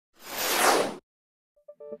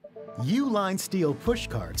Uline steel push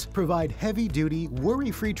carts provide heavy-duty,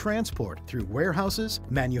 worry-free transport through warehouses,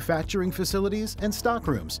 manufacturing facilities, and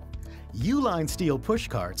stockrooms. Uline steel push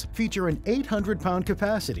carts feature an 800-pound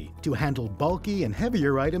capacity to handle bulky and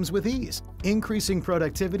heavier items with ease, increasing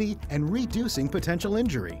productivity and reducing potential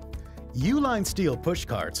injury. Uline steel push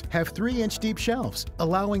carts have 3-inch deep shelves,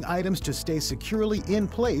 allowing items to stay securely in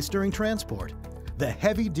place during transport. The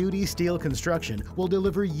heavy-duty steel construction will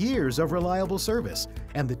deliver years of reliable service,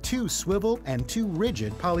 and the 2 swivel and 2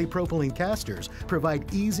 rigid polypropylene casters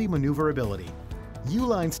provide easy maneuverability.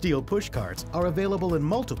 Uline steel push carts are available in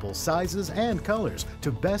multiple sizes and colors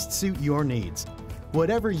to best suit your needs.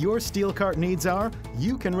 Whatever your steel cart needs are,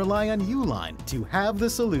 you can rely on Uline to have the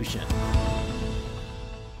solution.